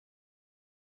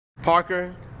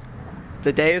Parker,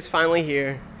 the day is finally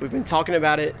here. We've been talking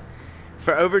about it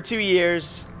for over 2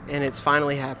 years, and it's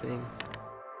finally happening.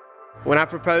 When I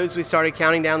proposed, we started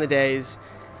counting down the days,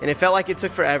 and it felt like it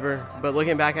took forever, but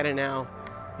looking back at it now,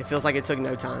 it feels like it took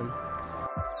no time.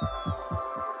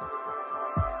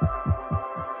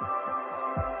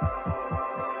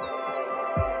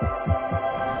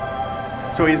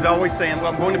 So he's always saying, well,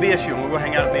 I'm going to BSU, and we'll go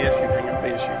hang out at BSU, hang out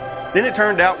at BSU. Then it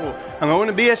turned out, well, I'm going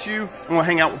to BSU, I'm going to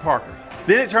hang out with Parker.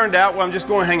 Then it turned out, well, I'm just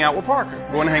going to hang out with Parker,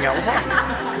 going to hang out with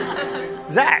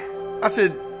Parker. Zach, I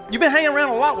said, you've been hanging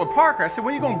around a lot with Parker. I said,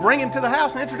 when are you going to bring him to the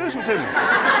house and introduce him to me?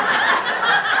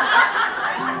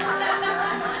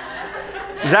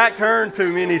 Zach turned to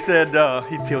me and he said,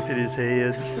 he tilted his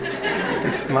head,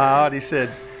 he smiled, he said,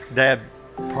 Dad,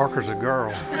 Parker's a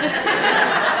girl.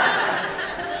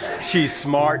 She's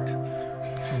smart,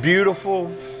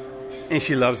 beautiful, and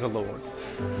she loves the Lord.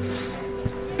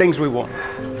 Things we want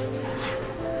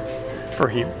for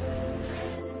him.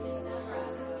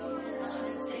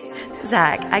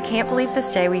 Zach, I can't believe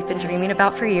this day we've been dreaming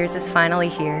about for years is finally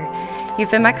here.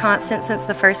 You've been my constant since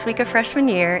the first week of freshman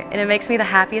year, and it makes me the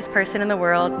happiest person in the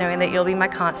world knowing that you'll be my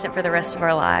constant for the rest of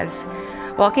our lives.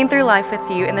 Walking through life with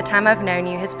you in the time I've known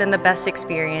you has been the best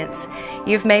experience.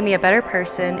 You've made me a better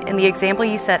person, and the example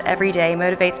you set every day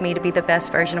motivates me to be the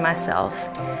best version of myself.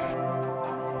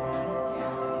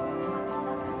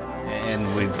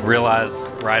 And we realized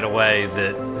right away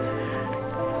that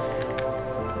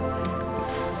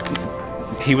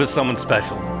he was someone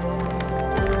special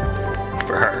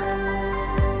for her.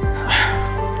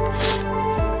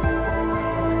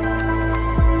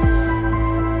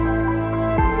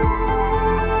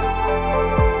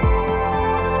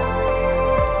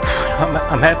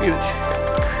 I'm happy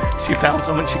that she found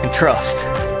someone she can trust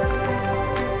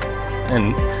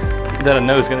and that I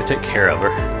know is going to take care of her.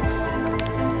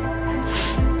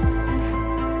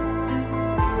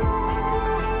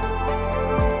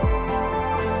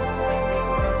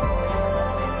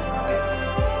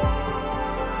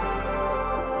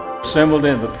 Assembled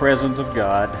in the presence of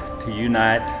God to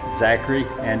unite Zachary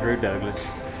Andrew Douglas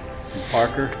and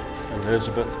Parker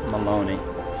Elizabeth Maloney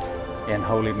in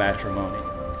holy matrimony.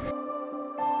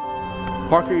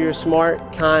 Parker, you're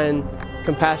smart, kind,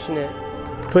 compassionate,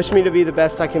 push me to be the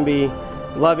best I can be,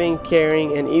 loving,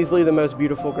 caring, and easily the most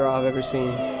beautiful girl I've ever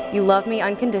seen. You love me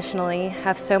unconditionally,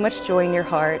 have so much joy in your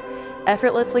heart,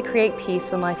 effortlessly create peace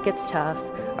when life gets tough,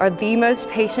 are the most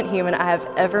patient human I have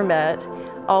ever met,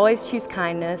 always choose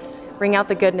kindness, bring out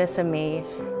the goodness in me.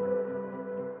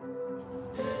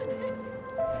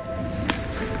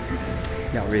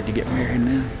 Y'all ready to get married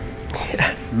now?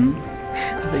 Yeah,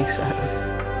 I think so.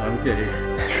 Okay.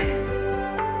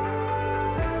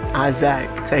 I, Zach,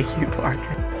 take you,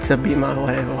 Parker, to be my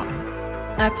wedded wife.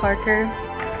 I, Parker,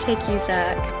 take you,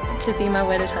 Zach, to be my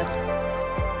wedded husband.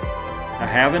 To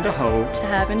have and to hold. To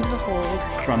have and to hold.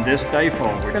 From this day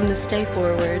forward. From this day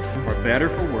forward. For better,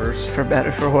 for worse. For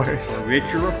better, for worse. For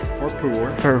richer, or for poor.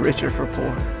 For richer, for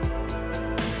poor.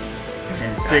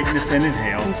 In sickness and in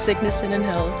health. In sickness and in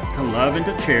health. To love and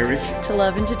to cherish. To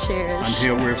love and to cherish.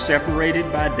 Until we're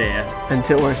separated by death.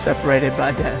 Until we're separated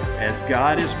by death. As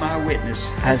God is my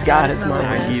witness. As God is my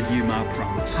witness. I give you my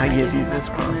promise. I give you this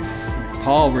promise.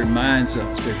 Paul reminds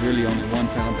us there's really only one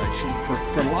foundation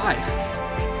for life,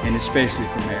 and especially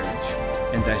for marriage,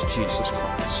 and that's Jesus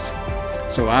Christ.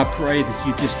 So I pray that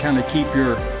you just kind of keep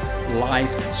your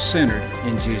life centered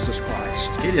in Jesus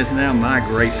Christ. It is now my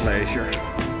great pleasure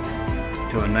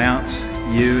to announce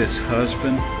you as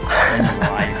husband and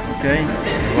wife, okay?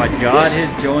 What God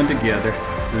has joined together,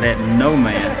 let no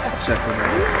man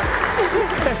separate.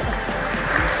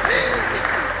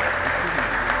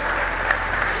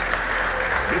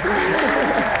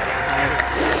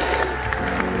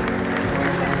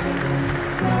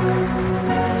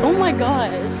 Oh my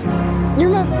gosh, you're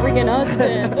my freaking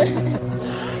husband.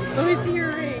 Let me see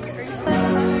your ring. Are you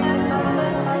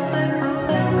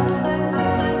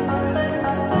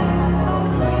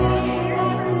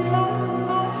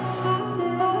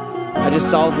I just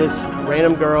saw this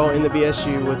random girl in the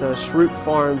BSU with a Shrute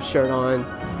Farms shirt on,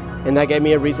 and that gave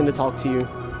me a reason to talk to you.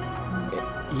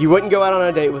 You wouldn't go out on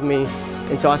a date with me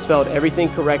until I spelled everything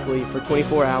correctly for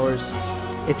 24 hours.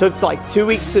 It took like 2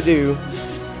 weeks to do,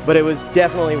 but it was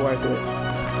definitely worth it.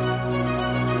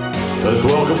 Let's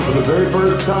welcome for the very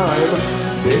first time,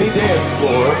 Danny Dance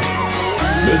Floor,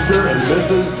 Mr. and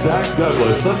Mrs. Zach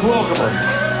Douglas. Let's welcome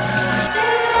them.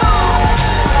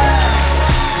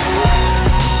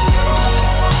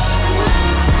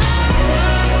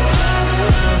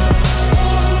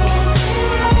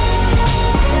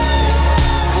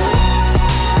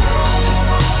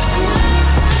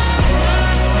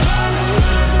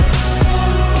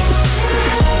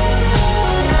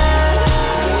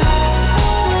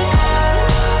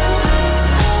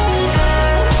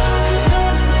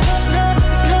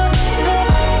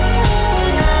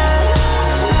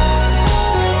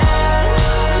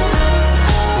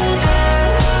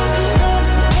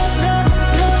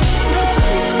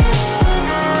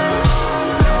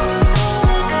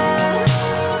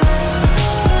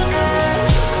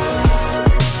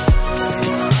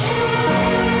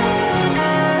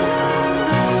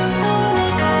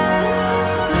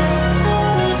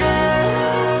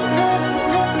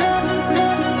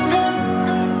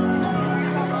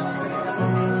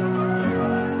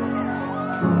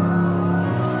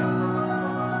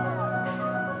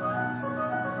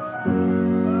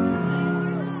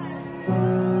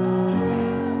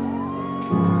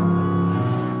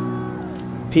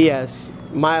 P.S.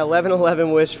 My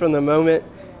 11/11 wish from the moment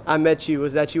I met you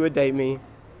was that you would date me.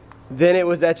 Then it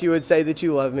was that you would say that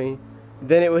you love me.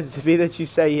 Then it would be that you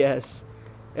say yes.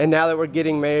 And now that we're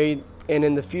getting married and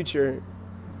in the future,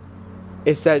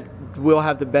 it's that we'll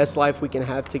have the best life we can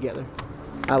have together.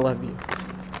 I love you.